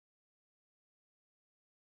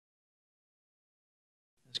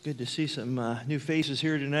It's good to see some new faces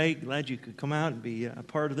here tonight. Glad you could come out and be a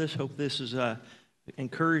part of this. Hope this is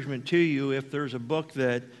encouragement to you. If there's a book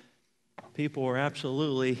that people are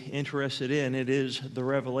absolutely interested in, it is the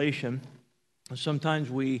Revelation. Sometimes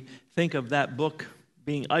we think of that book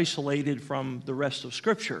being isolated from the rest of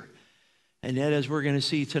Scripture. And yet, as we're going to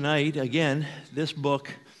see tonight, again, this book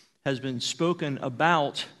has been spoken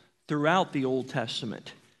about throughout the Old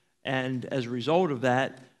Testament. And as a result of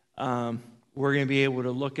that, we're going to be able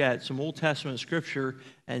to look at some Old Testament Scripture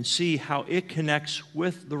and see how it connects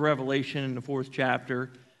with the Revelation in the 4th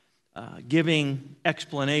chapter, giving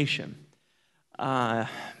explanation. There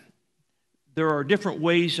are different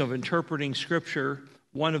ways of interpreting Scripture.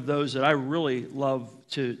 One of those that I really love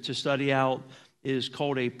to study out is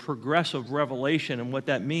called a progressive revelation. And what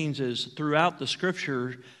that means is throughout the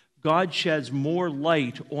Scripture, God sheds more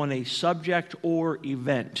light on a subject or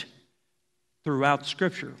event throughout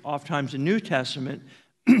Scripture. Oftentimes the New Testament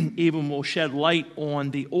even will shed light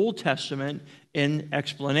on the Old Testament in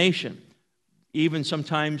explanation. Even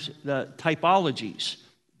sometimes the typologies.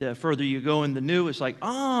 The further you go in the New, it's like,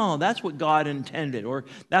 oh, that's what God intended, or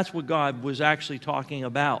that's what God was actually talking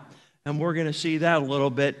about. And we're going to see that a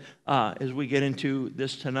little bit as we get into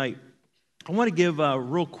this tonight. I want to give a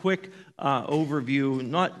real quick overview,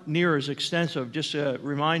 not near as extensive, just to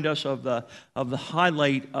remind us of the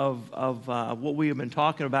highlight of what we have been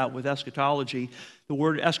talking about with eschatology. The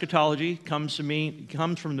word eschatology comes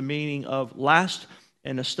from the meaning of last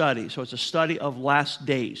and a study. So it's a study of last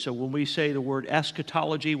days. So when we say the word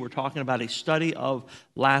eschatology, we're talking about a study of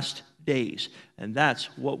last days. And that's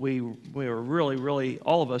what we are really,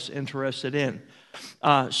 all of us interested in.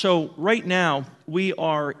 So right now, we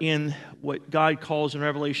are in what God calls in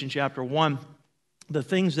Revelation chapter 1, the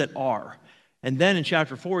things that are. And then in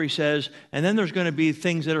chapter 4, he says, and then there's going to be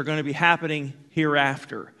things that are going to be happening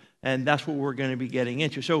hereafter. And that's what we're going to be getting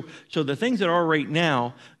into. So the things that are right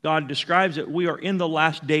now, God describes that we are in the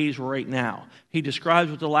last days right now. He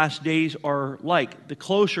describes what the last days are like. The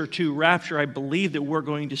closer to rapture, I believe that we're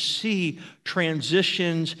going to see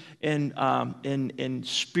transitions in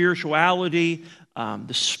spirituality,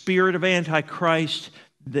 the spirit of Antichrist,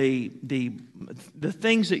 the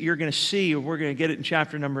things that you're going to see, we're going to get it in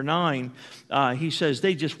chapter number 9, he says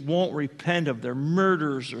they just won't repent of their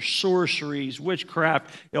murders, their sorceries,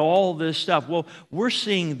 witchcraft, all this stuff. Well, we're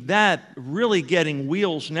seeing that really getting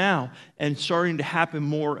wheels now and starting to happen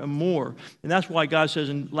more and more. And that's why God says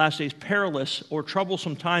in last days, perilous or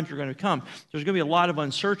troublesome times are going to come. There's going to be a lot of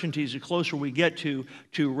uncertainties the closer we get to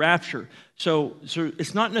rapture. So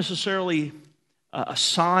it's not necessarily a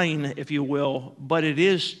sign, if you will, but it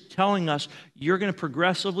is telling us you're going to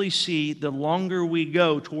progressively see the longer we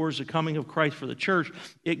go towards the coming of Christ for the church,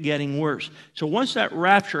 it getting worse. So once that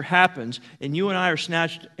rapture happens and you and I are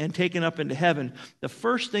snatched and taken up into heaven, the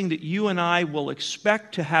first thing that you and I will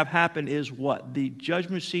expect to have happen is what? The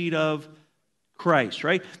judgment seat of Christ,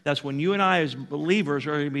 right? That's when you and I as believers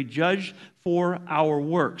are going to be judged for our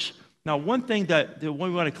works. Now, one thing that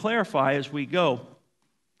we want to clarify as we go,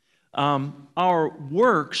 our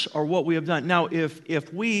works are what we have done. Now,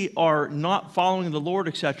 if we are not following the Lord,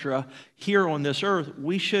 etc., here on this earth,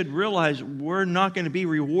 we should realize we're not going to be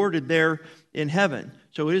rewarded there in heaven.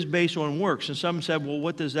 So it is based on works. And some said, well,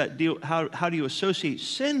 what does that deal? How do you associate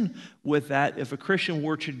sin with that if a Christian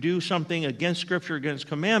were to do something against Scripture, against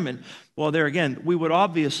commandment? Well, there again, we would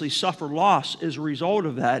obviously suffer loss as a result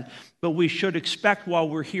of that, but we should expect while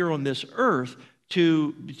we're here on this earth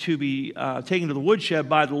to be taken to the woodshed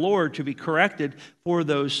by the Lord to be corrected for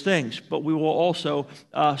those things. But we will also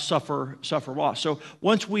suffer loss. So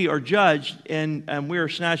once we are judged and we are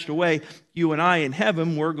snatched away, you and I in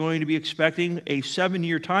heaven, we're going to be expecting a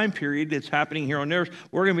 7-year time period that's happening here on earth.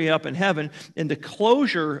 We're going to be up in heaven. And the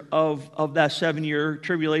closure of that 7-year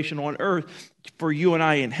tribulation on earth for you and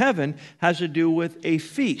I in heaven has to do with a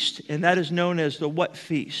feast. And that is known as the what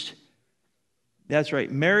feast? That's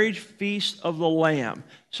right, marriage feast of the Lamb.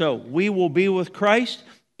 So we will be with Christ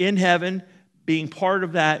in heaven, being part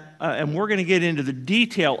of that, and we're going to get into the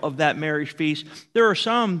detail of that marriage feast. There are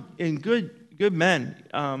some in good men,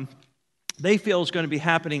 they feel it's going to be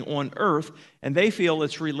happening on earth, and they feel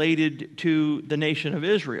it's related to the nation of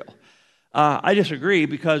Israel. I disagree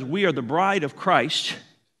because we are the bride of Christ.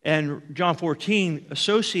 And John 14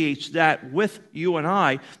 associates that with you and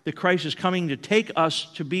I, that Christ is coming to take us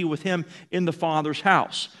to be with him in the Father's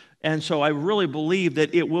house. And so I really believe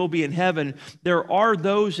that it will be in heaven. There are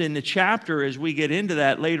those in the chapter, as we get into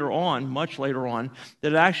that later on, much later on,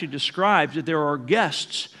 that actually describes that there are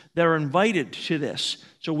guests that are invited to this.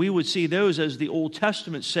 So we would see those as the Old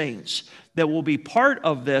Testament saints that will be part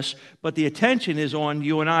of this, but the attention is on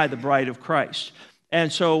you and I, the bride of Christ.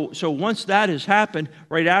 And so once that has happened,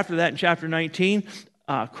 right after that in chapter 19,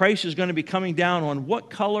 Christ is going to be coming down on what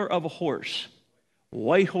color of a horse?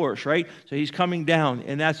 White horse, right? So he's coming down,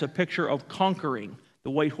 and that's a picture of conquering. The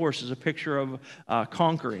white horse is a picture of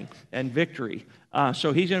conquering and victory.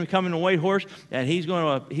 So he's going to be coming on a white horse, and he's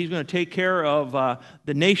going to take care of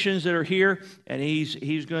the nations that are here, and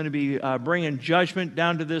he's going to be bringing judgment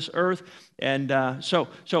down to this earth. And so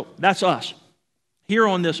that's us. Here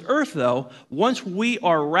on this earth, though, once we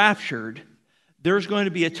are raptured, there's going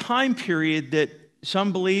to be a time period that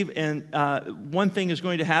some believe, and one thing is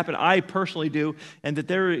going to happen, I personally do, and that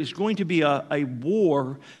there is going to be a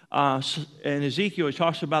war, and Ezekiel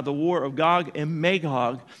talks about the war of Gog and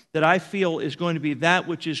Magog, that I feel is going to be that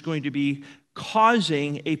which is going to be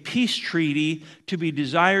causing a peace treaty to be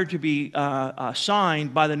desired to be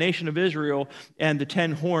signed by the nation of Israel and the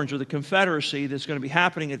 10 horns, or the confederacy that's going to be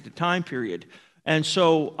happening at the time period. And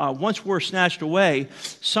so once we're snatched away,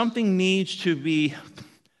 something needs to be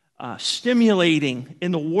stimulating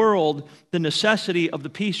in the world the necessity of the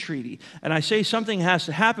peace treaty. And I say something has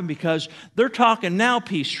to happen because they're talking now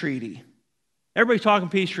peace treaty. Everybody's talking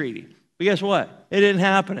peace treaty. But guess what? It isn't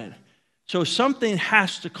happening. So something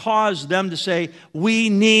has to cause them to say, we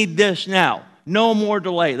need this now. No more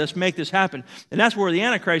delay. Let's make this happen. And that's where the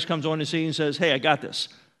Antichrist comes on the scene and says, hey, I got this.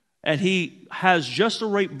 And he has just the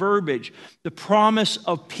right verbiage, the promise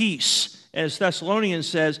of peace, as Thessalonians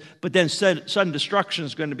says, but then sudden destruction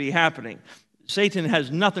is going to be happening. Satan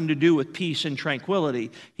has nothing to do with peace and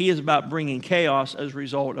tranquility. He is about bringing chaos as a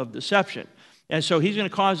result of deception. And so he's going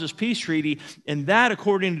to cause this peace treaty, and that,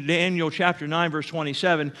 according to Daniel chapter 9, verse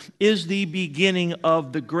 27, is the beginning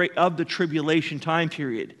of the tribulation time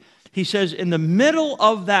period. He says in the middle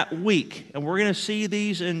of that week, and we're going to see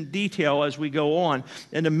these in detail as we go on,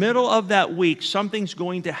 in the middle of that week, something's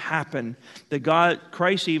going to happen that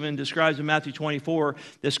Christ even describes in Matthew 24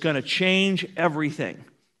 that's going to change everything.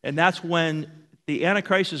 And that's when the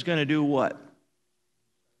Antichrist is going to do what?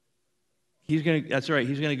 That's right,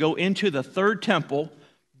 he's going to go into the third temple,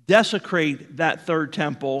 desecrate that third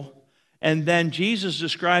temple, and then Jesus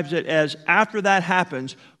describes it as, after that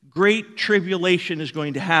happens, great tribulation is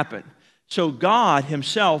going to happen. So God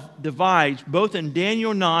himself divides, both in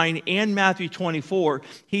Daniel 9 and Matthew 24,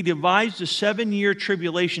 he divides the 7-year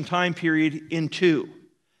tribulation time period in two.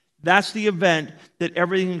 That's the event that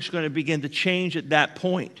everything's going to begin to change at that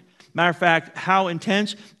point. Matter of fact, how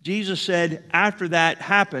intense? Jesus said after that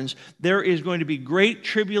happens, there is going to be great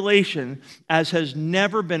tribulation as has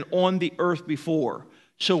never been on the earth before.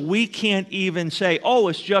 So we can't even say, oh,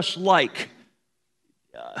 it's just like.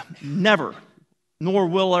 Never, nor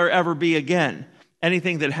will there ever be again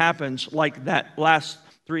anything that happens like that last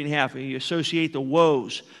 3.5. And you associate the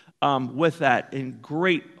woes with that in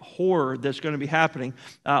great horror that's going to be happening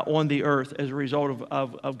on the earth as a result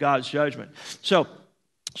of God's judgment. So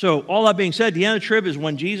all that being said, the end of the trib is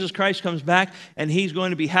when Jesus Christ comes back, and he's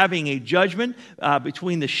going to be having a judgment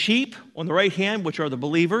between the sheep on the right hand, which are the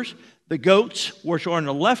believers, the goats, which are on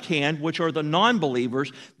the left hand, which are the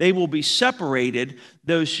non-believers. They will be separated.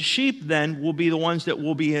 Those sheep then will be the ones that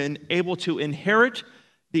will be able to inherit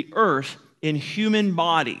the earth in human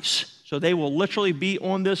bodies. So they will literally be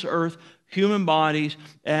on this earth, human bodies,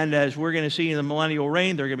 and as we're going to see in the millennial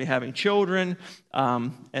reign, they're going to be having children,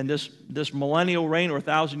 and this millennial reign or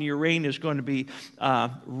 1,000-year reign is going to be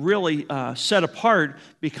really set apart,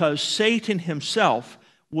 because Satan himself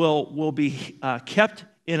will be kept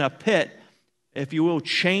in a pit, if you will,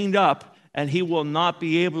 chained up, and he will not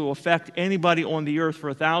be able to affect anybody on the earth for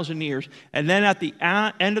 1,000 years. And then at the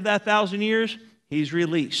end of that 1,000 years, he's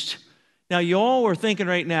released. Now, you all are thinking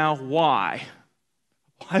right now, why?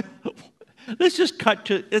 Let's get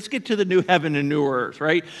to the new heaven and new earth,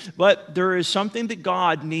 right? But there is something that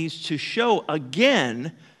God needs to show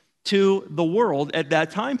again to the world at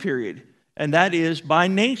that time period. And that is, by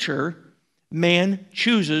nature, man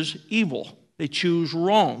chooses evil. They choose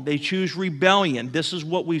wrong. They choose rebellion. This is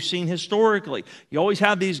what we've seen historically. You always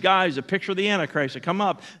have these guys, a picture of the Antichrist, that come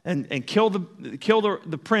up and kill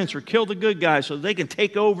the prince or kill the good guys so they can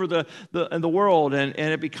take over the world, and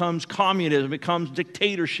it becomes communism, it becomes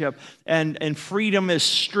dictatorship, and freedom is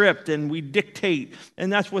stripped, and we dictate.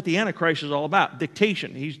 And that's what the Antichrist is all about,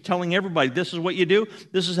 dictation. He's telling everybody, this is what you do,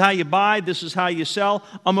 this is how you buy, this is how you sell.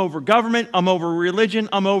 I'm over government, I'm over religion,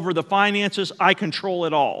 I'm over the finances, I control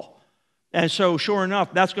it all. And so, sure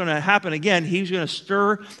enough, that's going to happen again. He's going to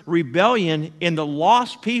stir rebellion in the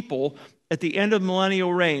lost people at the end of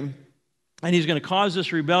millennial reign. And he's going to cause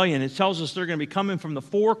this rebellion. It tells us they're going to be coming from the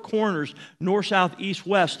four corners, north, south, east,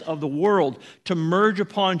 west of the world to merge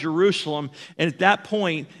upon Jerusalem. And at that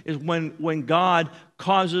point is when God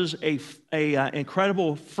causes a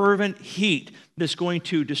incredible fervent heat that's going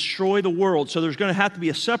to destroy the world. So there's going to have to be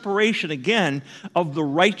a separation again of the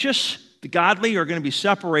righteous. The godly are going to be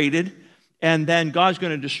separated. And then God's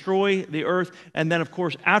going to destroy the earth. And then, of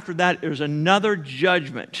course, after that, there's another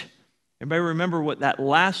judgment. Everybody remember what that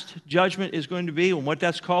last judgment is going to be and what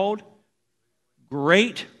that's called?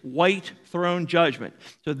 Great white throne judgment.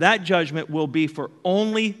 So that judgment will be for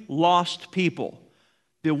only lost people.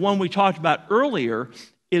 The one we talked about earlier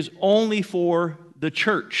is only for the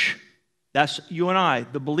church. That's you and I,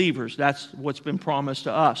 the believers. That's what's been promised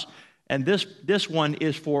to us. And this one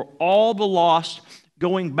is for all the lost,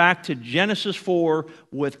 going back to Genesis 4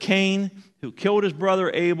 with Cain, who killed his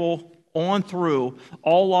brother Abel. On through,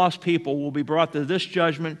 all lost people will be brought to this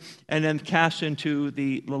judgment and then cast into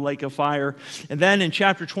the lake of fire. And then in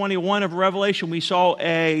chapter 21 of Revelation, we saw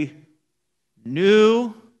a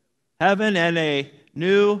new heaven and a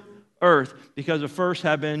new earth because the first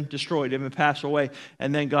have been destroyed, they've been passed away.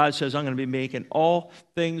 And then God says, I'm going to be making all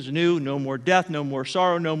things new. No more death, no more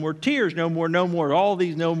sorrow, no more tears, no more. All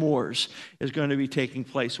these no mores is going to be taking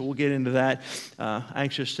place. So we'll get into that.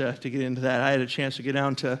 Anxious to get into that. I had a chance to get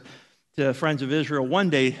down to Friends of Israel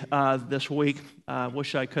one day this week.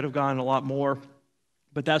 Wish I could have gone a lot more,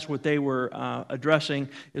 but that's what they were addressing,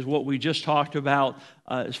 is what we just talked about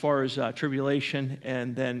as far as tribulation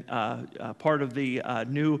and then part of the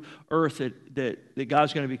new earth that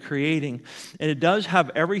God's going to be creating. And it does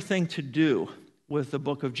have everything to do with the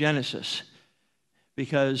book of Genesis,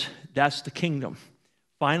 because that's the kingdom.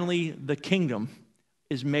 Finally, the kingdom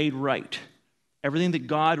is made right. Everything that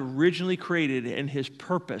God originally created in his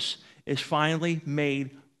purpose is finally made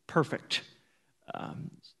perfect.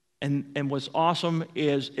 And what's awesome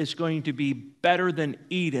is it's going to be better than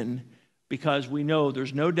Eden, because we know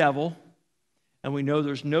there's no devil and we know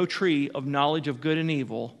there's no tree of knowledge of good and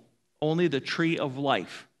evil, only the tree of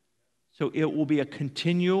life. So it will be a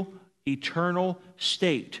continual, eternal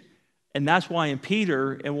state. And that's why in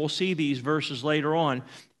Peter, and we'll see these verses later on,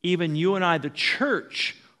 even you and I, the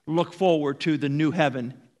church, look forward to the new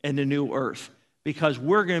heaven and the new earth, because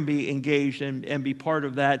we're going to be engaged and be part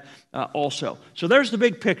of that also. So there's the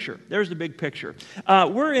big picture. There's the big picture.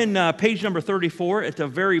 We're in page number 34 at the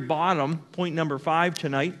very bottom, point number 5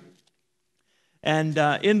 tonight. And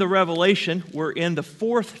in the Revelation, we're in the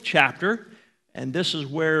 4th chapter, and this is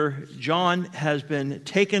where John has been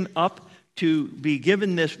taken up to be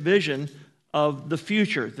given this vision of the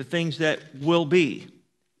future, the things that will be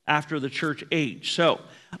after the church age. So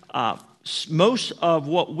most of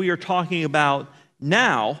what we are talking about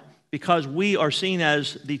now, because we are seen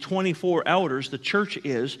as the 24 elders, the church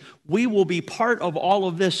is, we will be part of all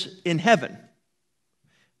of this in heaven.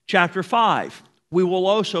 Chapter 5, we will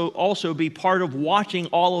also be part of watching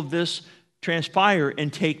all of this transpire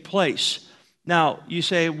and take place. Now, you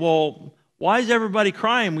say, well, why is everybody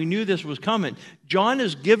crying? We knew this was coming. John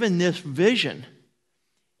is given this vision.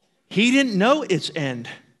 He didn't know its end.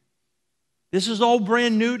 This is all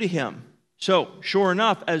brand new to him. So, sure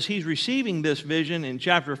enough, as he's receiving this vision in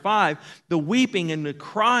chapter 5, the weeping and the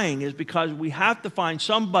crying is because we have to find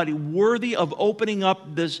somebody worthy of opening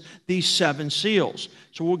up these 7 seals.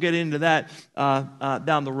 So we'll get into that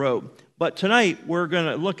down the road. But tonight, we're going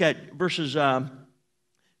to look at verses,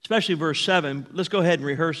 especially verse 7. Let's go ahead and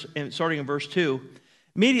rehearse, starting in verse 2.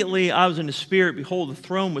 Immediately I was in the Spirit, behold, the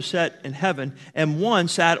throne was set in heaven, and one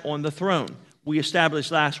sat on the throne. We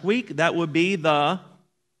established last week that would be the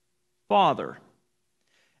Father.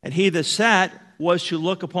 And he that sat was to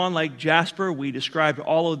look upon like jasper. We described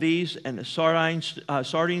all of these, and the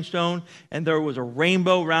sardine stone, and there was a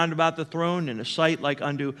rainbow round about the throne, and a sight like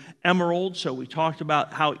unto emerald. So we talked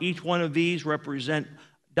about how each one of these represent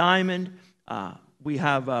diamond. We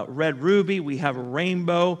have a red ruby. We have a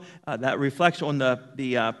rainbow that reflects on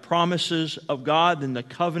the promises of God and the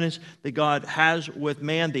covenants that God has with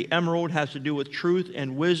man. The emerald has to do with truth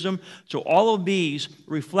and wisdom. So all of these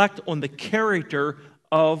reflect on the character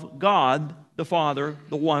of God, the Father,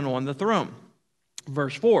 the one on the throne.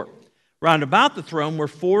 Verse 4, round about the throne were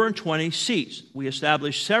 24 seats. We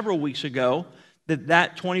established several weeks ago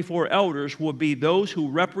that 24 elders would be those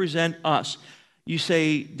who represent us. You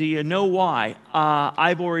say, do you know why?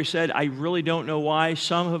 I've already said I really don't know why.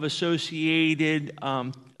 Some have associated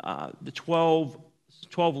the 12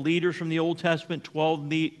 leaders from the Old Testament, 12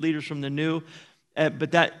 leaders from the New.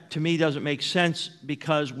 But that, to me, doesn't make sense,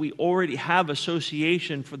 because we already have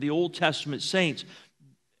association for the Old Testament saints.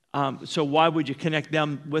 So why would you connect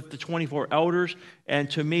them with the 24 elders? And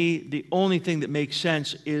to me, the only thing that makes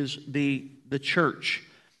sense is the church.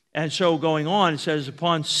 And so going on, it says,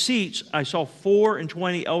 upon seats, I saw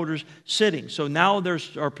 24 elders sitting. So now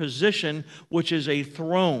there's our position, which is a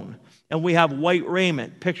throne. And we have white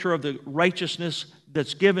raiment, picture of the righteousness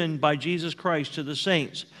that's given by Jesus Christ to the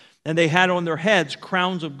saints. And they had on their heads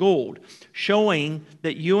crowns of gold, showing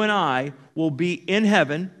that you and I will be in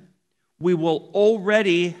heaven. We will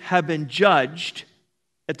already have been judged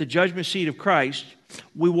at the judgment seat of Christ.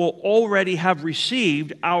 We will already have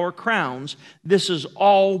received our crowns. This is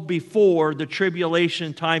all before the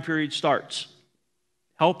tribulation time period starts.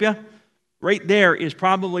 Help you? Right there is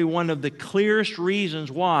probably one of the clearest reasons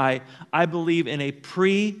why I believe in a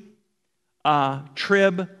pre-trib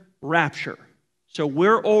rapture. So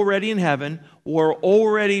we're already in heaven. We're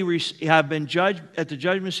already have been judged at the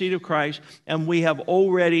judgment seat of Christ, and we have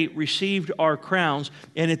already received our crowns.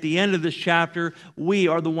 And at the end of this chapter, we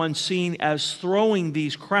are the ones seen as throwing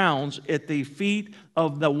these crowns at the feet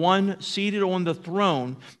of the one seated on the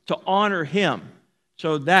throne to honor him.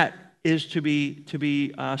 So that is to be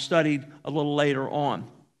studied a little later on.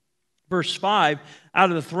 Verse 5, out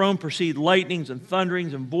of the throne proceed lightnings and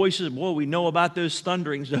thunderings and voices. Boy, we know about those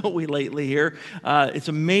thunderings, don't we, lately here? It's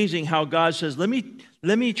amazing how God says, let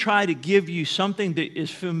me try to give you something that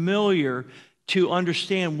is familiar to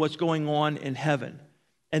understand what's going on in heaven.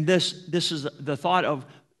 And this is the thought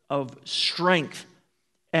of strength,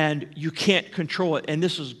 and you can't control it. And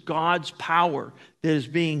this is God's power that is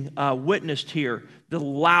being witnessed here, the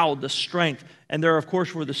loud, the strength. And there, of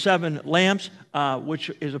course, were the 7 lamps, which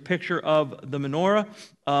is a picture of the menorah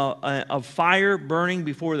of fire burning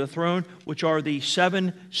before the throne, which are the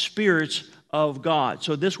 7 spirits of God.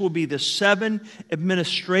 So this will be the 7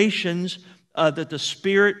 administrations that the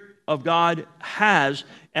Spirit of God has,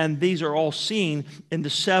 and these are all seen in the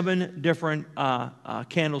 7 different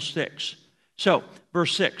candlesticks. So,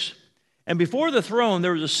 verse 6, and before the throne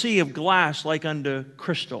there was a sea of glass like unto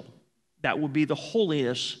crystal. That would be the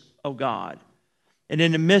holiness of God. And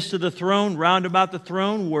in the midst of the throne, round about the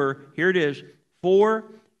throne, were, here it is, 4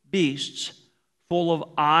 beasts full of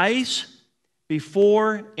eyes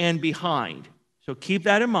before and behind. So keep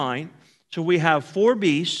that in mind. So we have 4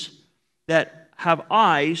 beasts that have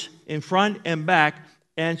eyes in front and back.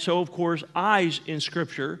 And so, of course, eyes in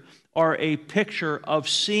Scripture are a picture of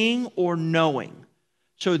seeing or knowing.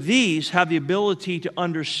 So these have the ability to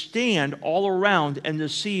understand all around and to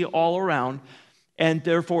see all around. And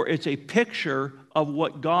therefore, it's a picture of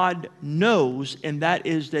what God knows, and that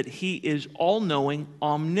is that he is all-knowing,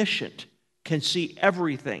 omniscient, can see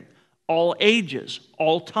everything, all ages,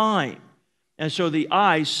 all time. And so the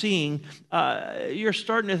eyes seeing, you're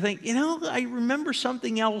starting to think, I remember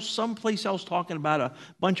something else, someplace else talking about a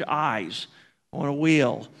bunch of eyes on a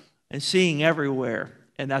wheel and seeing everywhere.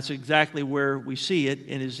 And that's exactly where we see it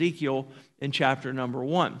in Ezekiel in chapter number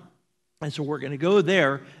 1. And so we're going to go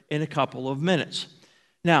there in a couple of minutes.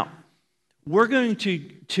 Now, we're going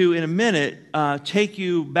to in a minute, take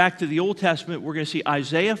you back to the Old Testament. We're going to see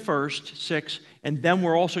Isaiah first, 6, and then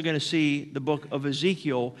we're also going to see the book of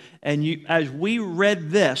Ezekiel. And as we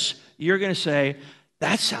read this, you're going to say,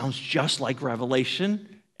 that sounds just like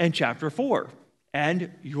Revelation and chapter 4.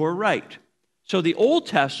 And you're right. So the Old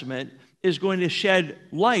Testament is going to shed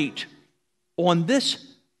light on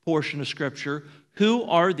this portion of Scripture. Who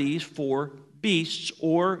are these 4 beasts,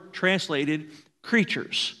 or translated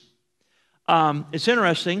creatures? It's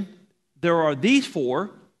interesting. There are these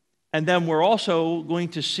 4, and then we're also going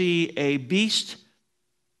to see a beast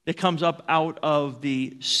that comes up out of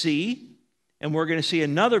the sea, and we're going to see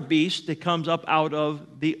another beast that comes up out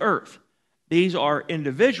of the earth. These are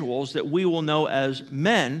individuals that we will know as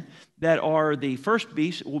men, that are the first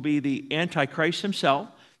beast will be the Antichrist himself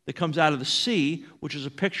that comes out of the sea, which is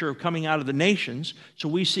a picture of coming out of the nations. So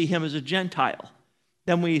we see him as a Gentile.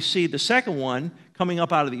 Then we see the second one coming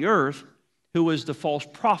up out of the earth, who is the false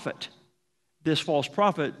prophet. This false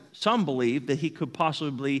prophet, some believe that he could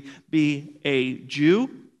possibly be a Jew,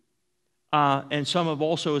 and some have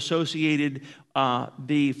also associated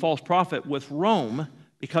the false prophet with Rome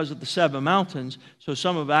because of the 7 mountains. So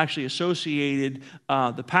some have actually associated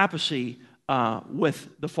the papacy with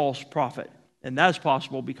the false prophet. And that's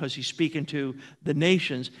possible because he's speaking to the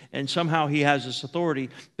nations, and somehow he has this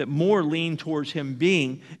authority that more lean towards him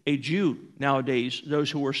being a Jew nowadays,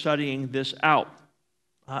 those who are studying this out,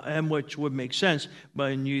 and which would make sense.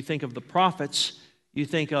 But when you think of the prophets, you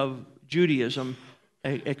think of Judaism,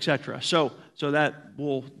 etc. So that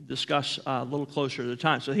we'll discuss a little closer to the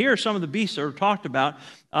time. So here are some of the beasts that are talked about.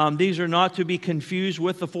 These are not to be confused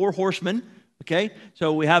with the 4 horsemen. Okay,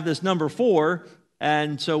 so we have this number 4.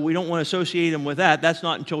 And so we don't want to associate him with that. That's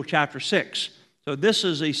not until chapter 6. So this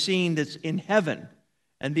is a scene that's in heaven.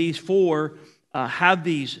 And these four have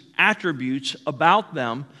these attributes about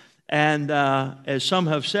them. And as some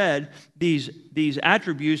have said, these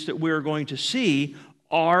attributes that we're going to see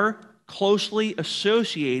are closely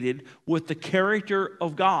associated with the character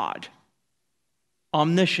of God,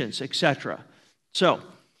 omniscience, etc. So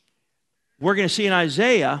we're going to see in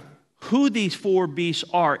Isaiah who these four beasts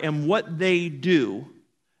are and what they do.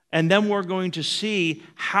 And then we're going to see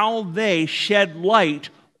how they shed light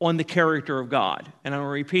on the character of God. And I'm going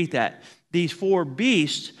to repeat that. These four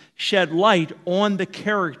beasts shed light on the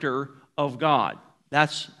character of God.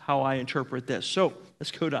 That's how I interpret this. So let's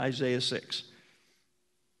go to Isaiah 6.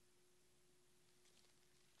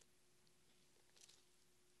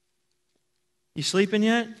 You sleeping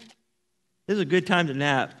yet? This is a good time to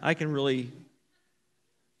nap.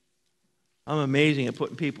 I'm amazing at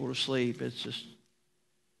putting people to sleep. It's just,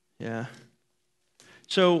 yeah.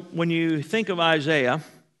 So when you think of Isaiah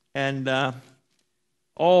and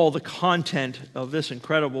all the content of this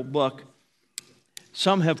incredible book,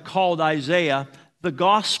 some have called Isaiah the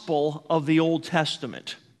gospel of the Old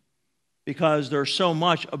Testament because there's so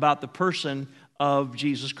much about the person of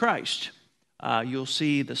Jesus Christ. You'll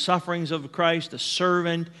see the sufferings of Christ, the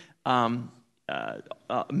servant,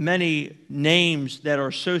 many names that are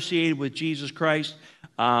associated with Jesus Christ.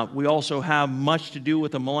 We also have much to do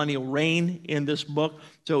with the millennial reign in this book,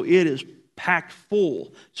 so it is packed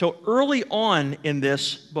full. So early on in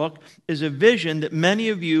this book is a vision that many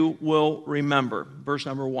of you will remember. Verse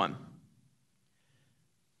number 1.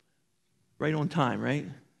 Right on time, right?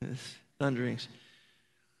 It's thunderings.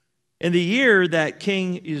 In the year that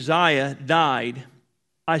King Uzziah died,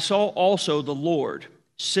 I saw also the Lord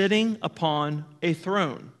sitting upon a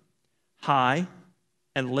throne, high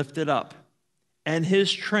and lifted up, and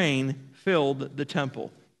his train filled the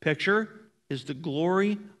temple. Picture is the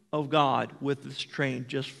glory of God with this train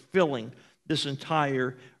just filling this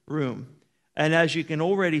entire room. And as you can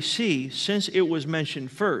already see, since it was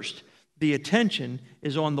mentioned first, the attention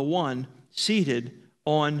is on the one seated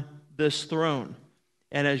on this throne.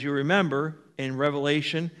 And as you remember, in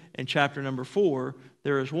Revelation, in chapter number 4,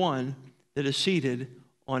 there is one that is seated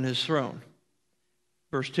on his throne.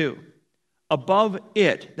 Verse 2. Above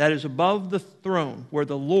it, that is above the throne, where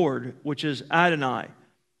the Lord, which is Adonai,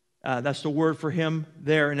 that's the word for him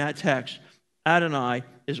there in that text, Adonai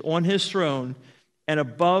is on his throne, and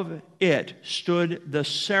above it stood the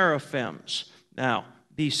seraphims. Now,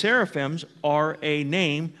 these seraphims are a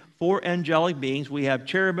name for angelic beings. We have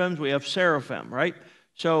cherubims, we have seraphim, right?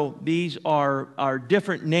 So these are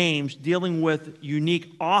different names dealing with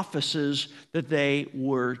unique offices that they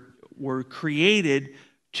were created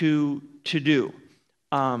to do.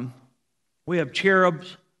 We have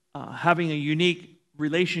cherubs having a unique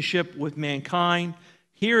relationship with mankind.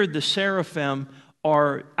 Here, the seraphim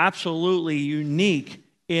are absolutely unique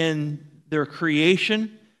in their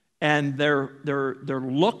creation and their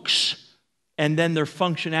looks, and then their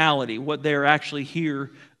functionality, what they're actually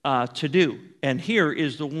here to do. And here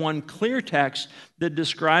is the one clear text that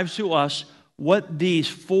describes to us what these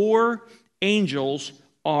four angels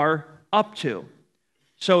are up to.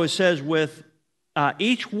 So it says, with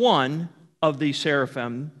each one of these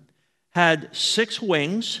seraphim had 6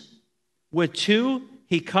 wings. With 2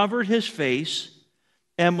 he covered his face,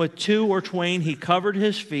 and with 2 or twain he covered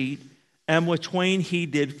his feet, and with twain he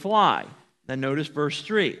did fly. Then notice verse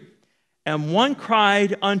 3. And one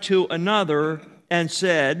cried unto another and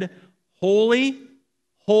said, Holy,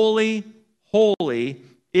 holy, holy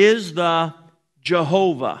is the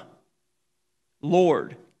Jehovah,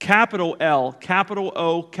 Lord. Capital L, capital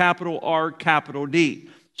O, capital R, capital D.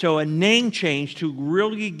 So a name change to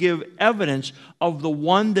really give evidence of the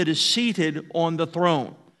one that is seated on the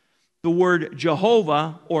throne. The word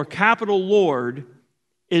Jehovah, or capital Lord,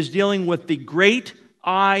 is dealing with the great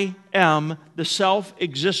I am, the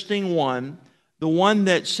self-existing one, the one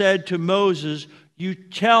that said to Moses, you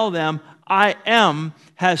tell them, I am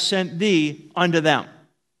has sent thee unto them.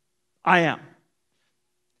 I am.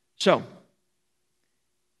 So,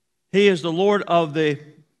 he is the Lord of the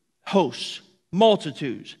hosts,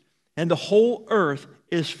 multitudes, and the whole earth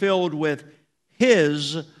is filled with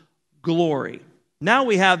his glory. Now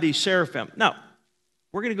we have these seraphim. Now,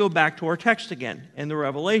 we're going to go back to our text again in the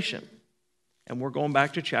Revelation. And we're going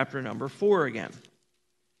back to chapter number 4 again.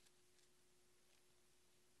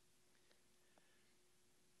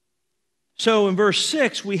 So in verse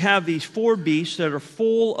 6, we have these 4 beasts that are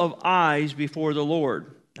full of eyes before the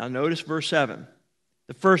Lord. Now notice verse 7.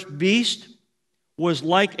 The first beast was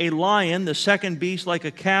like a lion, the second beast like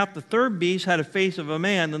a calf, the third beast had a face of a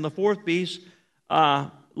man, and the fourth beast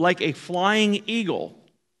like a flying eagle.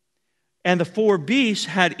 And the 4 beasts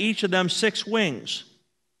had each of them 6 wings.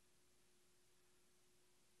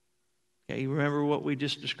 Okay, you remember what we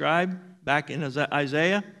just described back in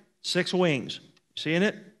Isaiah? 6 wings. Seeing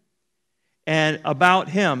it? And about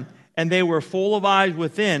him. And they were full of eyes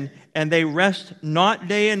within, and they rest not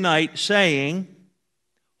day and night, saying,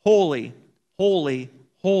 Holy, holy,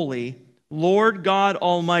 holy, Lord God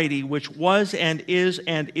Almighty, which was and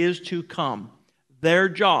is to come. Their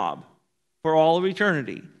job for all of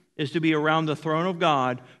eternity is to be around the throne of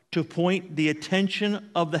God, to point the attention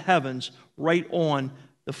of the heavens right on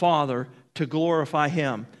the Father, to glorify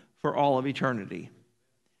Him for all of eternity.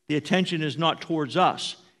 The attention is not towards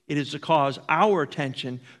us. It is to cause our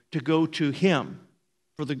attention to go to Him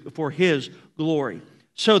for His glory.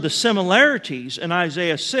 So the similarities in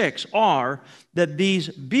Isaiah 6 are that these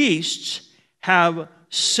beasts have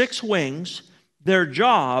 6 wings. Their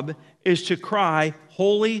job is to cry,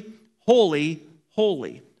 Holy, holy,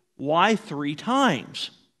 holy. Why 3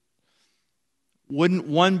 times? Wouldn't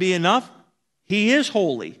 1 be enough? He is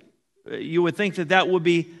holy. You would think that that would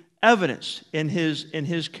be evidenced in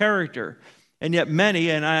his character. And yet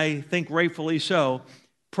many, and I think rightfully so,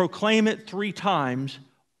 proclaim it 3 times,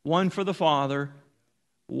 1 for the Father,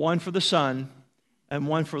 1 for the Son, and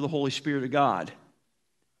 1 for the Holy Spirit of God.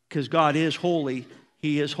 Because God is holy,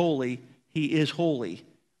 He is holy, He is holy.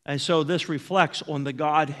 And so this reflects on the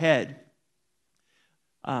Godhead.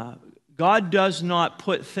 God does not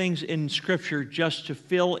put things in Scripture just to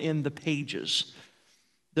fill in the pages.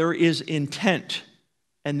 There is intent,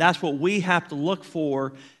 and that's what we have to look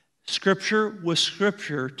for, Scripture with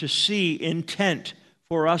Scripture, to see intent,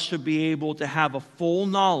 for us to be able to have a full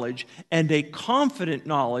knowledge and a confident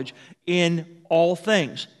knowledge in all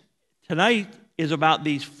things. Tonight is about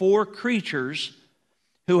these 4 creatures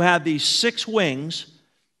who have these 6 wings.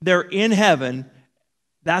 They're in heaven.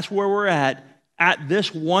 That's where we're at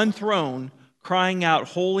this one throne, crying out,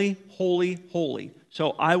 Holy, holy, holy.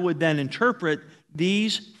 So I would then interpret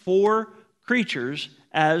these 4 creatures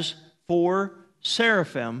as 4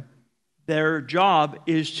 seraphim. Their job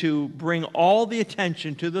is to bring all the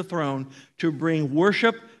attention to the throne, to bring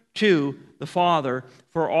worship to the Father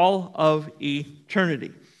for all of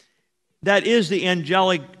eternity. That is the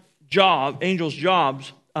angelic job, angels'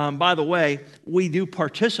 jobs. By the way, we do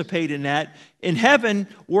participate in that. In heaven,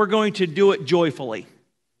 we're going to do it joyfully.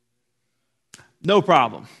 No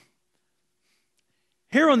problem.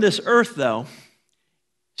 Here on this earth, though,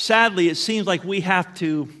 sadly, it seems like we have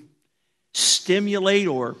to stimulate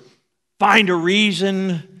or find a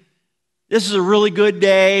reason. This is a really good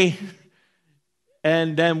day.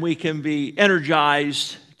 And then we can be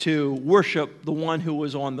energized to worship the one who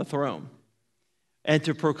was on the throne and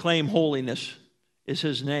to proclaim holiness is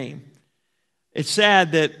His name. It's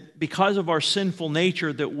sad that because of our sinful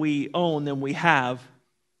nature that we own and we have,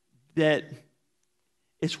 that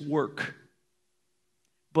it's work.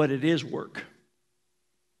 But it is work.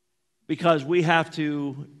 Because we have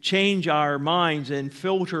to change our minds and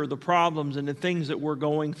filter the problems and the things that we're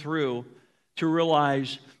going through to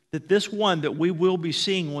realize that this one that we will be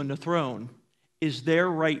seeing on the throne is there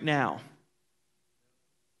right now.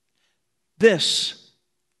 This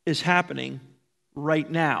is happening right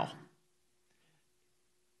now.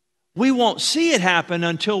 We won't see it happen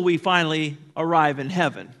until we finally arrive in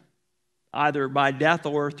heaven, either by death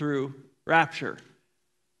or through rapture.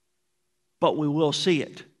 But we will see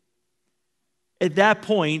it. At that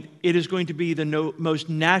point, it is going to be the most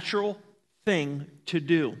natural thing to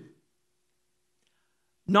do.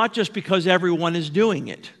 Not just because everyone is doing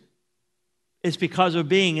it. It's because of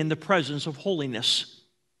being in the presence of holiness.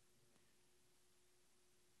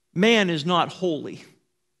 Man is not holy.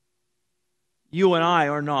 You and I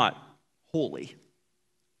are not holy.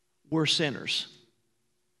 We're sinners.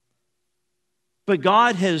 But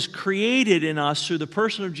God has created in us, through the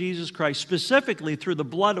person of Jesus Christ, specifically through the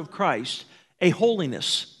blood of Christ, a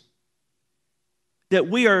holiness. That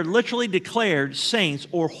we are literally declared saints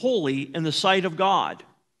or holy in the sight of God.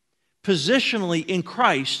 Positionally in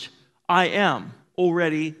Christ, I am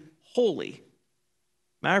already holy.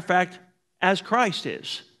 Matter of fact, as Christ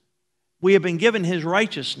is. We have been given His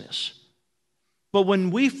righteousness. But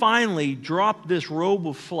when we finally drop this robe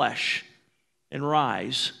of flesh and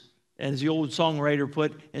rise, as the old songwriter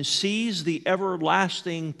put, and seize the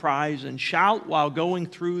everlasting prize and shout while going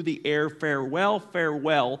through the air, farewell,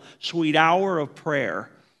 farewell, sweet hour of prayer.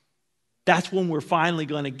 That's when we're finally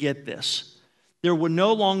going to get this. There will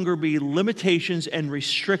no longer be limitations and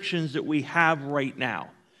restrictions that we have right now.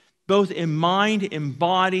 Both in mind and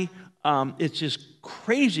body, it's just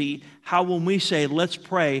crazy how when we say, let's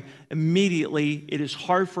pray, immediately it is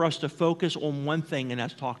hard for us to focus on one thing, and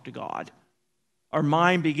that's talk to God. Our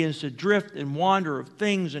mind begins to drift and wander of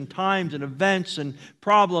things and times and events and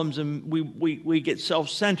problems, and we get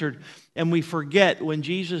self-centered, and we forget when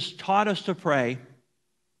Jesus taught us to pray.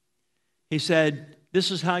 He said,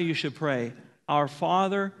 this is how you should pray. Our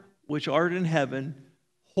Father, which art in heaven,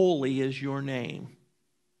 holy is your name.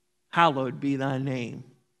 Hallowed be thy name.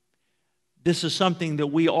 This is something that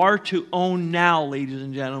we are to own now, ladies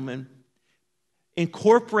and gentlemen.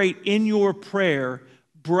 Incorporate in your prayer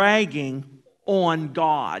bragging on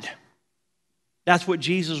God. That's what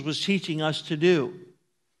Jesus was teaching us to do.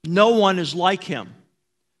 No one is like him.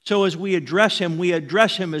 So as we address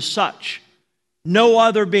him as such. No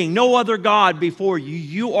other being, no other God before you.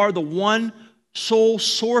 You are the one sole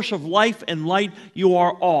source of life and light. You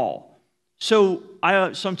are all. So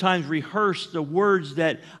I sometimes rehearse the words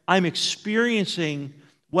that I'm experiencing,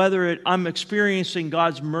 whether I'm experiencing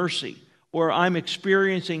God's mercy, or I'm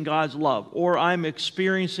experiencing God's love, or I'm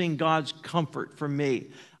experiencing God's comfort for me.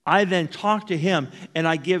 I then talk to him, and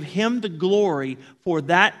I give him the glory for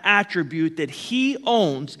that attribute that he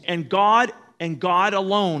owns, and God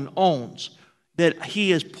alone owns, that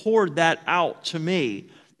he has poured that out to me.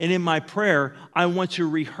 And in my prayer, I want to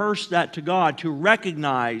rehearse that to God, to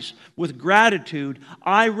recognize with gratitude,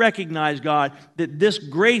 I recognize, God, that this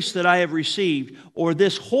grace that I have received or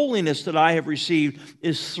this holiness that I have received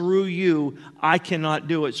is through you. I cannot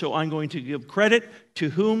do it. So I'm going to give credit to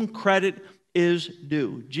whom credit is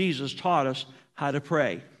due. Jesus taught us how to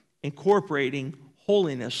pray, incorporating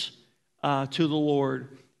holiness to the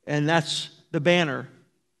Lord. And that's the banner,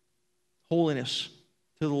 holiness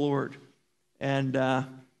to the Lord. And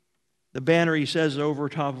the banner, he says, over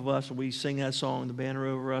top of us, we sing that song, the banner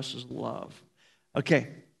over us is love. Okay,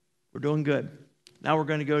 we're doing good. Now we're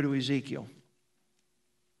going to go to Ezekiel.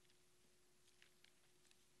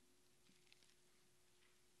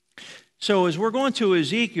 So as we're going to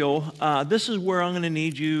Ezekiel, this is where I'm going to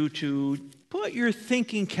need you to put your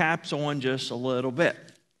thinking caps on just a little bit.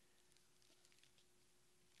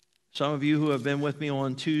 Some of you who have been with me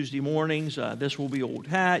on Tuesday mornings, this will be old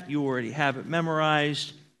hat. You already have it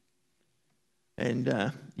memorized.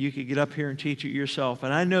 And you could get up here and teach it yourself.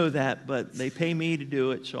 And I know that, but they pay me to do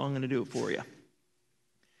it, so I'm going to do it for you.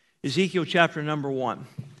 Ezekiel chapter number 1.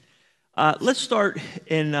 Let's start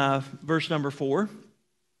in verse number 4.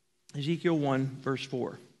 Ezekiel 1, verse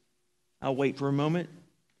 4. I'll wait for a moment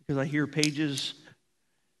because I hear pages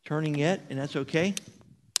turning yet, and that's okay.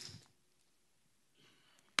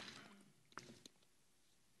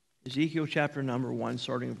 Ezekiel chapter number 1,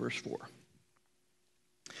 starting in verse 4.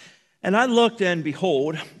 And I looked, and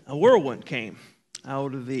behold, a whirlwind came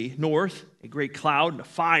out of the north, a great cloud, and a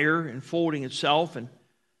fire enfolding itself, and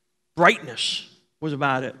brightness was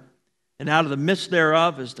about it. And out of the midst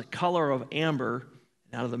thereof is the color of amber,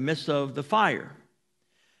 and out of the midst of the fire.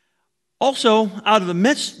 Also, out of the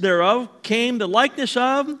midst thereof came the likeness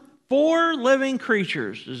of 4 living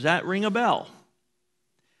creatures. Does that ring a bell?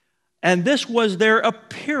 And this was their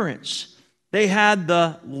appearance. They had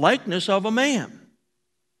the likeness of a man.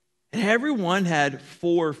 And everyone had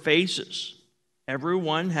 4 faces.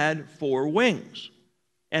 Everyone had 4 wings.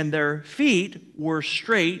 And their feet were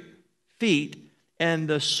straight feet. And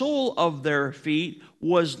the sole of their feet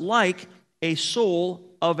was like a sole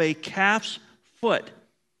of a calf's foot.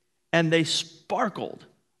 And they sparkled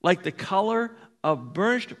like the color of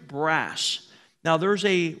burnished brass. Now, there's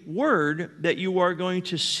a word that you are going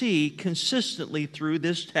to see consistently through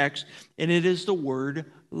this text, and it is the word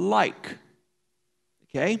like.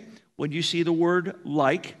 Okay? When you see the word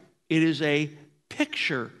like, it is a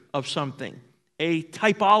picture of something, a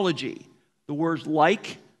typology. The words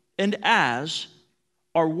like and as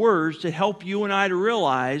are words to help you and I to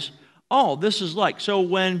realize, oh, this is like. So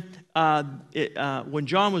when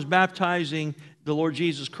John was baptizing the Lord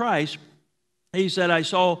Jesus Christ, he said, I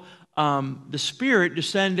saw the Spirit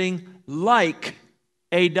descending like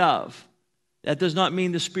a dove. That does not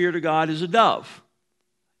mean the Spirit of God is a dove.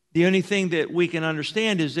 The only thing that we can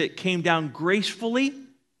understand is it came down gracefully,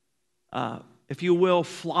 if you will,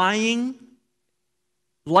 flying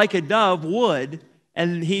like a dove would.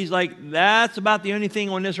 And he's like, that's about the only thing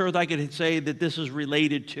on this earth I could say that this is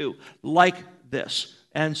related to, like this.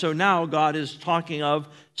 And so now God is talking of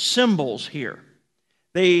symbols here.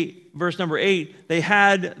 Verse number 8, they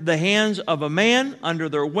had the hands of a man under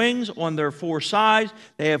their wings on their 4 sides.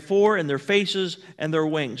 They have 4 in their faces and their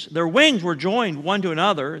wings. Their wings were joined one to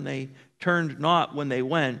another, and they turned not when they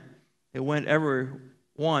went. They went every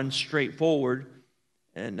one straight forward.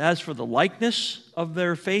 And as for the likeness of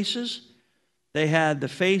their faces, they had the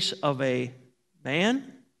face of a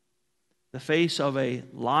man, the face of a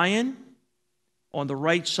lion on the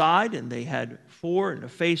right side, and they had 4, and the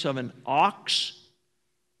face of an ox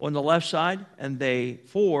on the left side, and they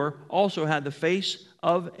 4 also had the face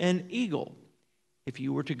of an eagle. If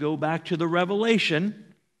you were to go back to the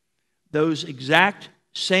Revelation, those exact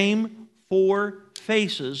same 4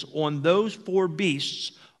 faces on those 4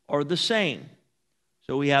 beasts are the same.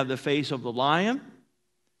 So we have the face of the lion,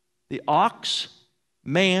 the ox,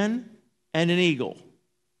 man, and an eagle.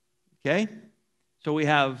 Okay? So we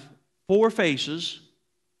have 4 faces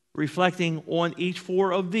reflecting on each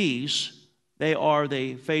 4 of these. They are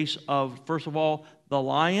the face of, first of all, the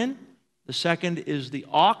lion. The second is the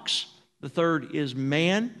ox. The third is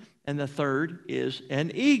man. And the third is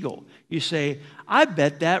an eagle. You say, I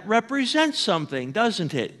bet that represents something,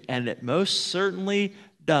 doesn't it? And it most certainly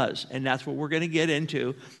does. And that's what we're going to get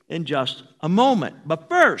into in just a moment. But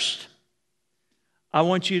first, I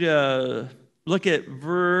want you to look at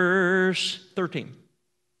verse 13.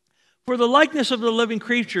 For the likeness of the living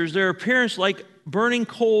creatures, their appearance like burning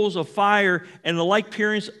coals of fire, and the like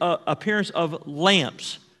appearance of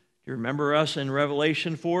lamps. Do you remember us in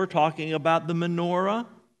Revelation 4 talking about the menorah?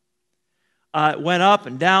 It went up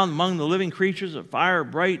and down among the living creatures of fire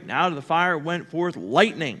bright, and out of the fire went forth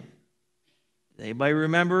lightning. Anybody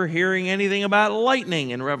remember hearing anything about lightning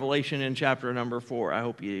in Revelation in chapter number 4? I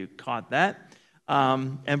hope you caught that.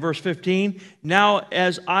 And verse 15, now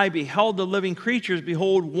as I beheld the living creatures,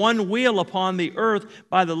 behold, one wheel upon the earth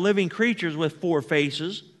by the living creatures with 4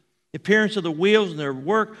 faces. The appearance of the wheels and their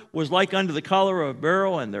work was like unto the color of a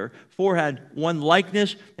beryl, and their 4 had one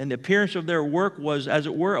likeness, and the appearance of their work was, as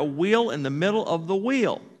it were, a wheel in the middle of the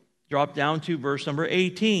wheel. Drop down to verse number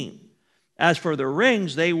 18. As for their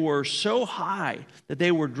rings, they were so high that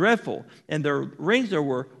they were dreadful, and their rings there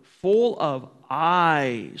were full of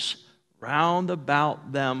eyes round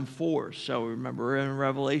about them 4. So remember in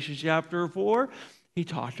Revelation chapter 4, he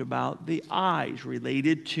talked about the eyes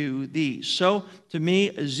related to these. So to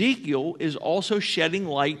me, Ezekiel is also shedding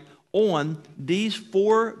light on these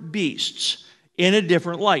 4 beasts in a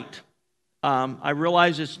different light. I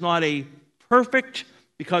realize it's not a perfect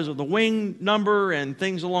because of the wing number and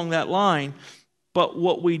things along that line, but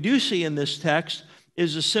what we do see in this text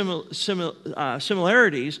is the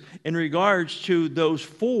similarities in regards to those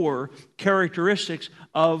 4 characteristics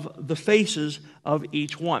of the faces of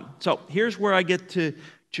each one. So here's where I get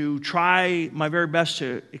to try my very best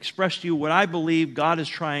to express to you what I believe God is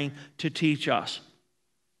trying to teach us.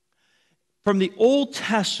 From the Old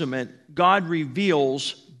Testament, God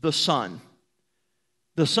reveals the Son.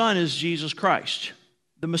 The Son is Jesus Christ,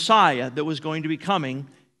 the Messiah that was going to be coming,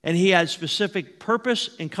 and he had specific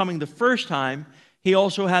purpose in coming the first time. He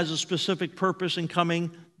also has a specific purpose in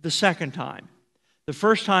coming the second time. The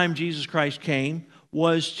first time Jesus Christ came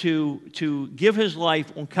was to give his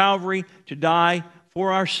life on Calvary, to die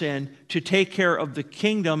for our sin, to take care of the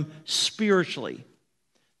kingdom spiritually.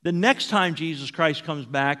 The next time Jesus Christ comes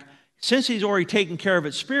back, since he's already taken care of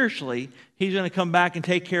it spiritually, he's going to come back and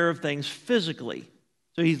take care of things physically.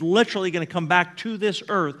 So he's literally going to come back to this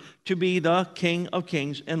earth to be the King of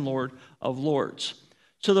Kings and Lord of Lords.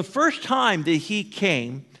 So the first time that he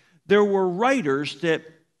came, there were writers that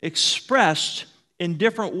expressed in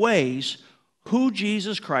different ways who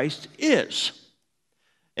Jesus Christ is.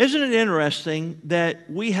 Isn't it interesting that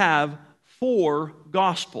we have 4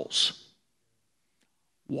 Gospels?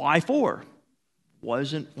 Why 4?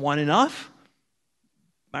 Wasn't one enough?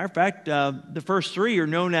 Matter of fact, the first 3 are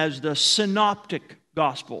known as the Synoptic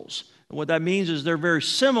Gospels. And what that means is they're very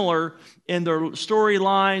similar in their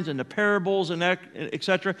storylines and the parables and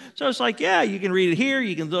etc. So it's like, yeah, you can read it here,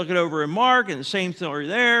 you can look it over in Mark, and the same story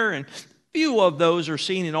there, and few of those are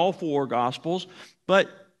seen in all 4 Gospels. But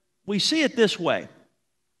we see it this way.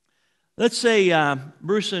 Let's say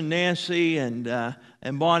Bruce and Nancy and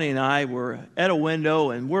Bonnie and I were at a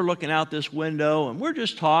window, and we're looking out this window, and we're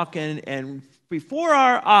just talking, and before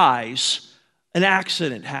our eyes, an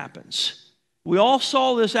accident happens. We all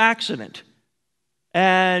saw this accident.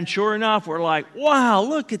 And sure enough, we're like, wow,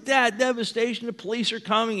 look at that devastation. The police are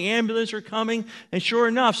coming, ambulance are coming. And sure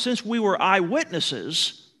enough, since we were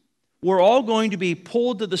eyewitnesses, we're all going to be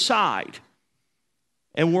pulled to the side.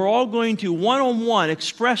 And we're all going to one-on-one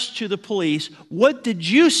express to the police, what did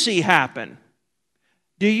you see happen?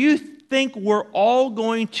 Do you think we're all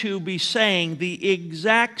going to be saying the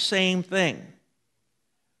exact same thing?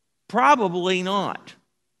 Probably not.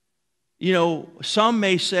 You know, some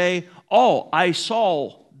may say, oh, I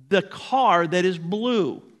saw the car that is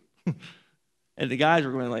blue. And the guys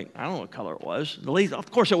are going like, I don't know what color it was.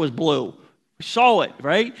 Of course it was blue. saw it,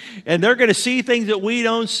 right? And they're going to see things that we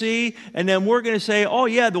don't see, and then we're going to say, oh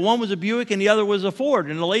yeah, the one was a Buick and the other was a Ford.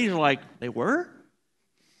 And the ladies are like, they were?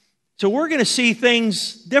 So we're going to see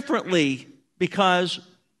things differently because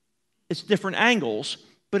it's different angles,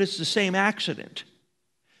 but it's the same accident.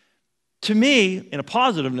 To me, in a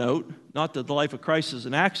positive note, not that the life of Christ is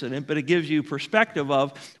an accident, but it gives you perspective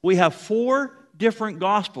of, we have 4 different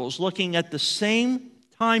Gospels looking at the same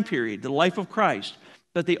time period, the life of Christ,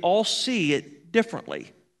 but they all see it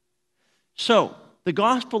differently. So, the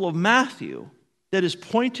Gospel of Matthew, that is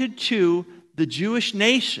pointed to the Jewish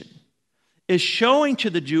nation, is showing to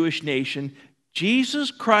the Jewish nation,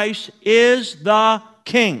 Jesus Christ is the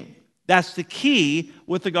King. That's the key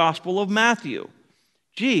with the Gospel of Matthew.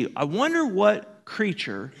 Gee, I wonder what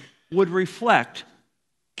creature would reflect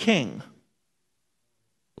king.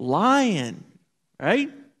 Lion,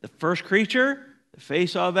 right? The first creature, the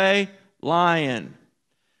face of a lion.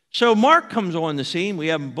 So Mark comes on the scene. We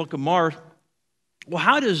have a book of Mark. Well,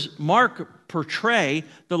 how does Mark portray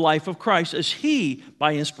the life of Christ as he,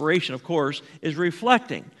 by inspiration, of course, is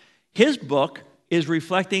reflecting? His book is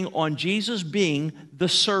reflecting on Jesus being the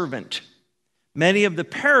servant. Many of the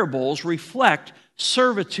parables reflect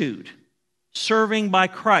servitude, serving by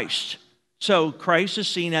Christ. So Christ is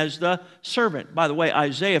seen as the servant. By the way,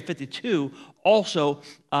 Isaiah 52 also,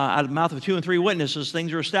 out of the mouth of 2 and 3 witnesses,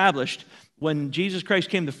 things are established. When Jesus Christ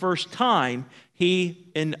came the first time,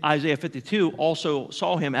 he, in Isaiah 52, also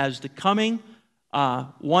saw him as the coming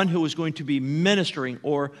one who was going to be ministering,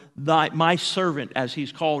 or my servant, as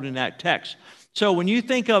he's called in that text. So when you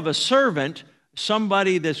think of a servant,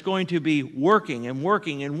 somebody that's going to be working and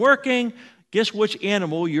working and working, guess which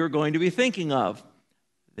animal you're going to be thinking of?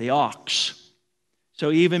 The ox.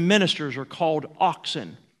 So even ministers are called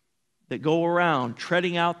oxen that go around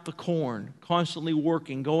treading out the corn, constantly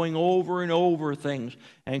working, going over and over things.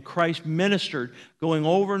 And Christ ministered, going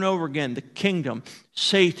over and over again, the kingdom,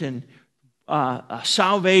 Satan,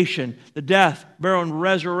 salvation, the death, burial, and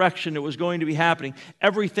resurrection that was going to be happening.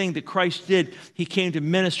 Everything that Christ did, he came to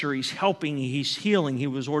minister. He's helping, he's healing. He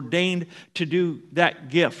was ordained to do that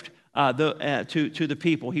gift to the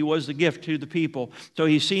people. He was the gift to the people. So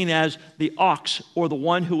he's seen as the ox, or the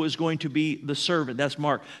one who is going to be the servant. That's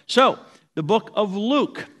Mark. So the book of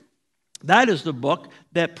Luke, that is the book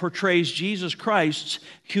that portrays Jesus Christ's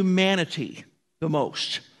humanity the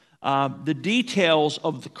most. The details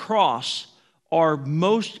of the cross are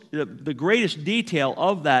the greatest detail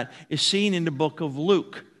of that is seen in the book of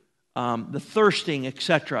Luke, the thirsting,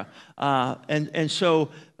 etc. So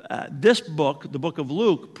this book, the book of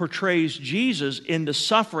Luke, portrays Jesus in the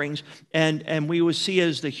sufferings, and we would see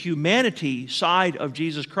as the humanity side of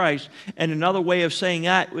Jesus Christ. And another way of saying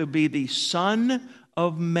that would be the Son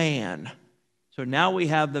of Man. So now we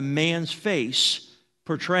have the man's face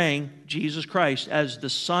portraying Jesus Christ as the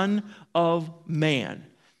Son of Man.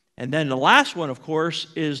 And then the last one, of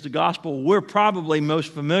course, is the gospel we're probably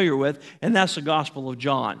most familiar with, and that's the Gospel of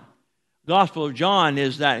John. The Gospel of John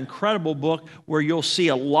is that incredible book where you'll see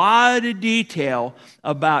a lot of detail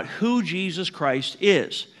about who Jesus Christ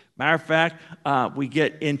is. Matter of fact, we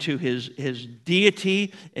get into his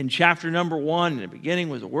deity in chapter number 1. In the beginning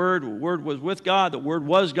was the Word was with God, the Word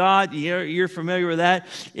was God. You're familiar with that.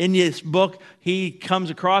 In this book, he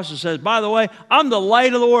comes across and says, by the way, I'm the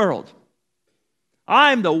light of the world.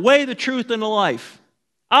 I'm the way, the truth, and the life.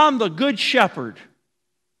 I'm the good shepherd.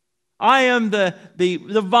 I am the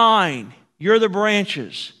vine. You're the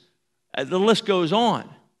branches. The list goes on.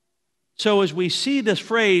 So as we see this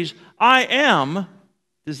phrase, I am,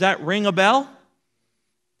 does that ring a bell?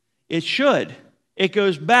 It should. It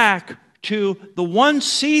goes back to the one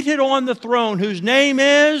seated on the throne whose name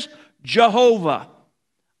is Jehovah.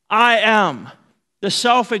 I am, the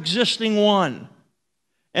self-existing one.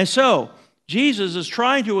 And so Jesus is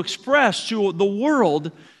trying to express to the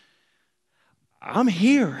world, I'm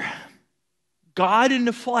here. God in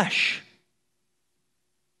the flesh.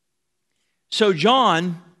 So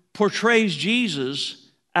John portrays Jesus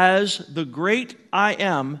as the great I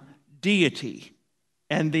am deity.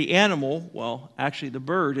 And the animal, well, actually the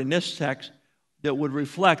bird in this text that would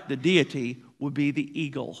reflect the deity would be the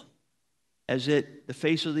eagle. The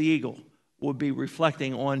face of the eagle would be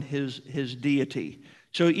reflecting on his deity.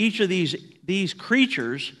 So each of these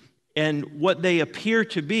creatures and what they appear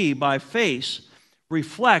to be by face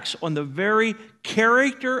reflects on the very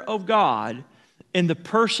character of God in the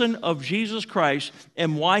person of Jesus Christ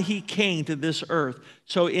and why he came to this earth.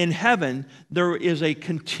 So in heaven, there is a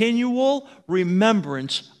continual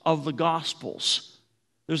remembrance of the Gospels.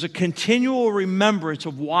 There's a continual remembrance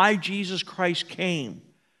of why Jesus Christ came.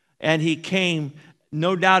 And he came,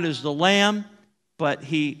 no doubt, as the Lamb, but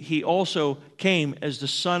he also came as the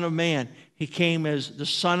Son of Man. He came as the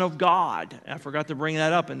Son of God. I forgot to bring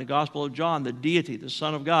that up in the Gospel of John, the deity, the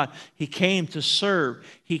Son of God. He came to serve.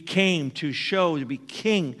 He came to show, to be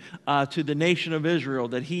king to the nation of Israel,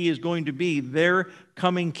 that he is going to be their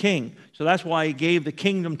coming king. So that's why he gave the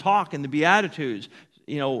kingdom talk in the Beatitudes.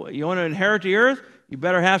 You know, you want to inherit the earth? You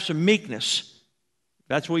better have some meekness.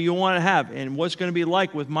 That's what you want to have. And what's going to be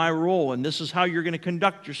like with my rule. And this is how you're going to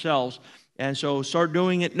conduct yourselves. And so start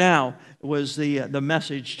doing it now was the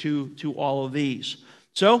message to all of these.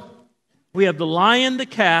 So we have the lion, the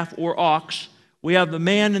calf, or ox. We have the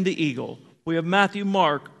man and the eagle. We have Matthew,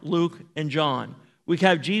 Mark, Luke, and John. We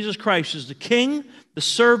have Jesus Christ as the king, the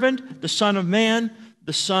servant, the Son of Man,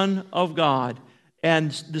 the Son of God,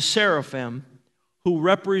 and the seraphim who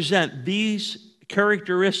represent these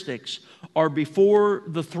characteristics are before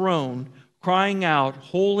the throne crying out,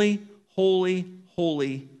 "Holy, holy,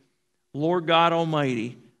 holy, Lord God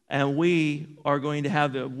Almighty," and we are going to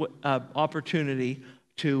have the opportunity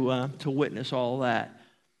to witness all that.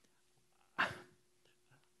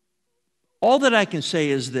 All that I can say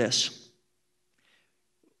is this.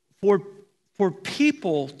 For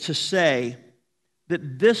people to say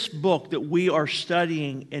that this book that we are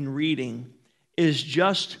studying and reading is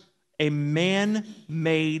just a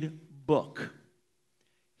man-made book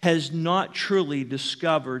has not truly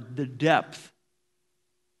discovered the depth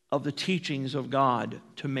of the teachings of God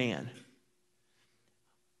to man.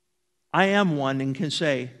 I am one and can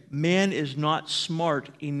say, man is not smart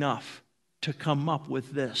enough to come up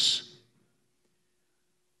with this.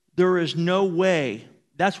 There is no way.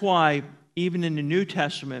 That's why even in the New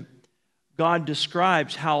Testament, God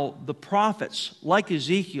describes how the prophets, like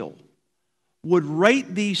Ezekiel, would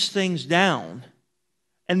write these things down,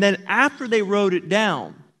 and then after they wrote it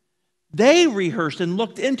down, they rehearsed and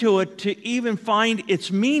looked into it to even find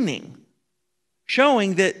its meaning,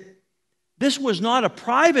 showing that this was not a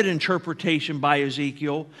private interpretation by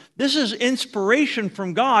Ezekiel. This is inspiration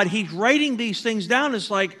from God. He's writing these things down.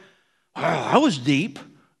 It's like, oh, that was deep.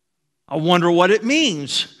 I wonder what it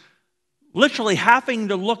means. Literally having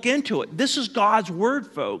to look into it. This is God's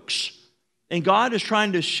word, folks. And God is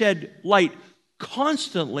trying to shed light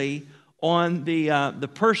constantly on the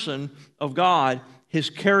person of God, his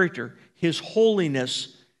character, his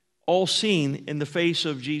holiness, all seen in the face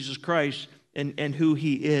of Jesus Christ and who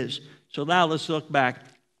he is. So now let's look back.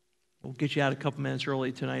 We'll get you out a couple minutes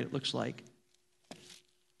early tonight, it looks like.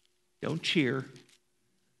 Don't cheer.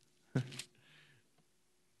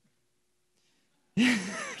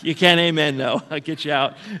 You can't amen, though. I'll get you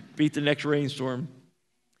out. Beat the next rainstorm.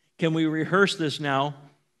 Can we rehearse this now?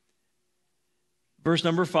 Verse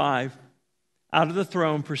number 5. Out of the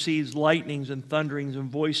throne proceeds lightnings and thunderings and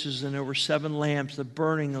voices, and over 7 lamps, the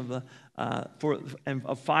burning of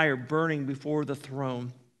a fire burning before the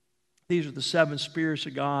throne. These are the 7 spirits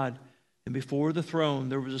of God. And before the throne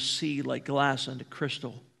there was a sea like glass unto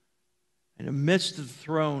crystal. And amidst the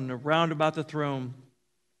throne, around about the throne,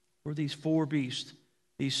 were these 4 beasts,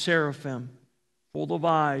 these seraphim, full of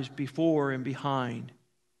eyes before and behind.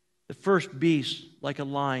 The first beast like a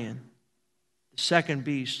lion, the second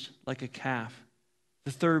beast like a calf.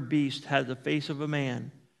 The third beast had the face of a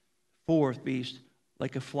man. The fourth beast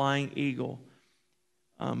like a flying eagle.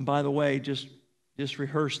 By the way, just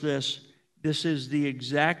rehearse this. This is the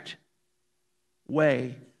exact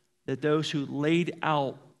way that those who laid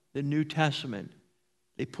out the New Testament,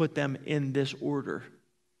 they put them in this order.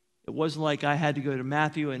 It wasn't like I had to go to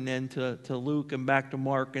Matthew and then to Luke and back to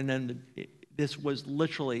Mark, and then this was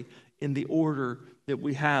literally in the order that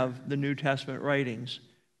we have the New Testament writings.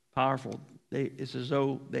 Powerful. It's as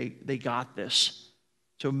though they got this.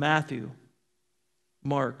 So Matthew,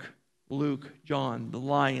 Mark, Luke, John, the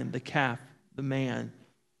lion, the calf, the man,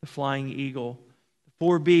 the flying eagle. The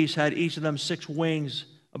 4 beasts had each of them 6 wings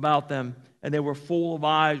about them, and they were full of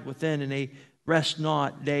eyes within, and they rest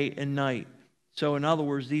not day and night. So in other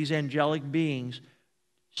words, these angelic beings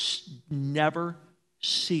never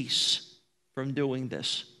cease from doing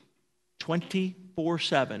this.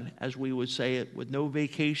 24/7, as we would say it, with no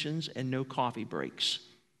vacations and no coffee breaks.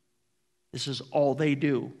 This is all they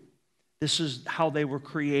do. This is how they were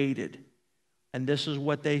created. And this is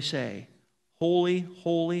what they say. Holy,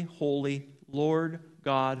 holy, holy, Lord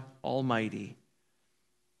God Almighty,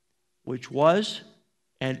 which was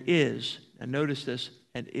and is, and notice this,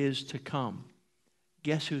 and is to come.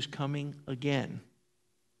 Guess who's coming again?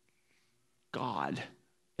 God,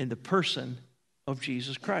 in the person of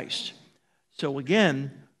Jesus Christ. So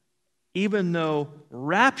again, even though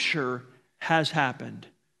rapture has happened,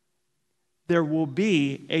 there will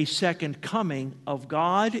be a second coming of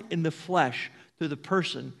God in the flesh through the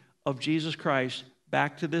person of Jesus Christ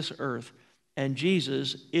back to this earth. And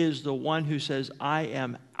Jesus is the one who says, I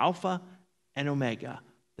am Alpha and Omega,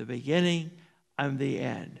 the beginning and the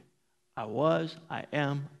end. I was, I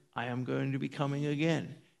am going to be coming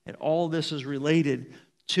again. And all this is related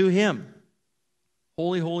to him.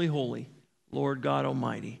 Holy, holy, holy, Lord God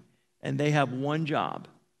Almighty. And they have one job,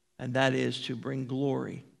 and that is to bring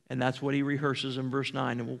glory. And that's what he rehearses in verse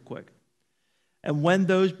 9, and we'll quick. And when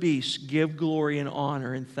those beasts give glory and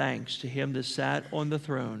honor and thanks to him that sat on the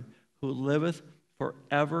throne, who liveth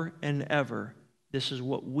forever and ever, this is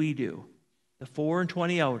what we do. The 24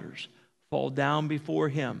 elders fall down before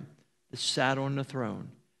him that sat on the throne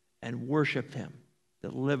and worship him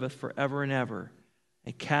that liveth forever and ever,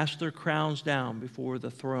 and cast their crowns down before the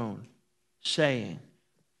throne, saying,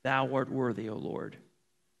 Thou art worthy, O Lord,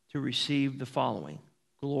 to receive the following: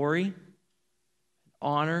 glory,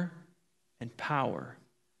 honor, and power.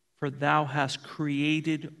 For thou hast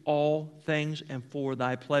created all things, and for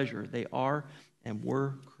thy pleasure they are and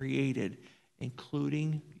were created,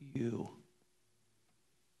 including you.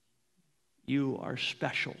 You are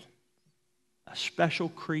special, a special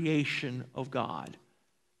creation of God.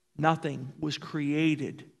 Nothing was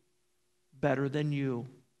created better than you,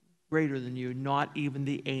 greater than you, not even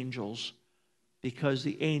the angels, because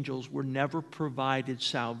the angels were never provided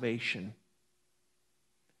salvation.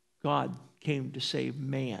 God came to save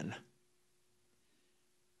man.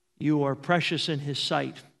 You are precious in his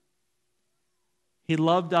sight. He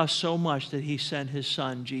loved us so much that he sent his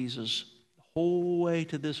son, Jesus, the whole way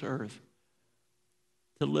to this earth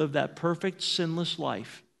to live that perfect, sinless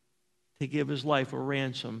life, to give his life a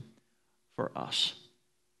ransom for us.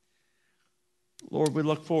 Lord, we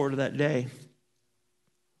look forward to that day.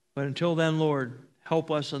 But until then, Lord,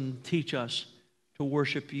 help us and teach us to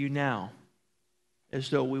worship you now as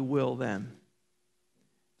though we will then.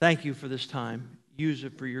 Thank you for this time. Use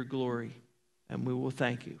it for your glory, and we will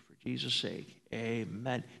thank you for Jesus' sake.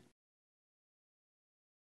 Amen.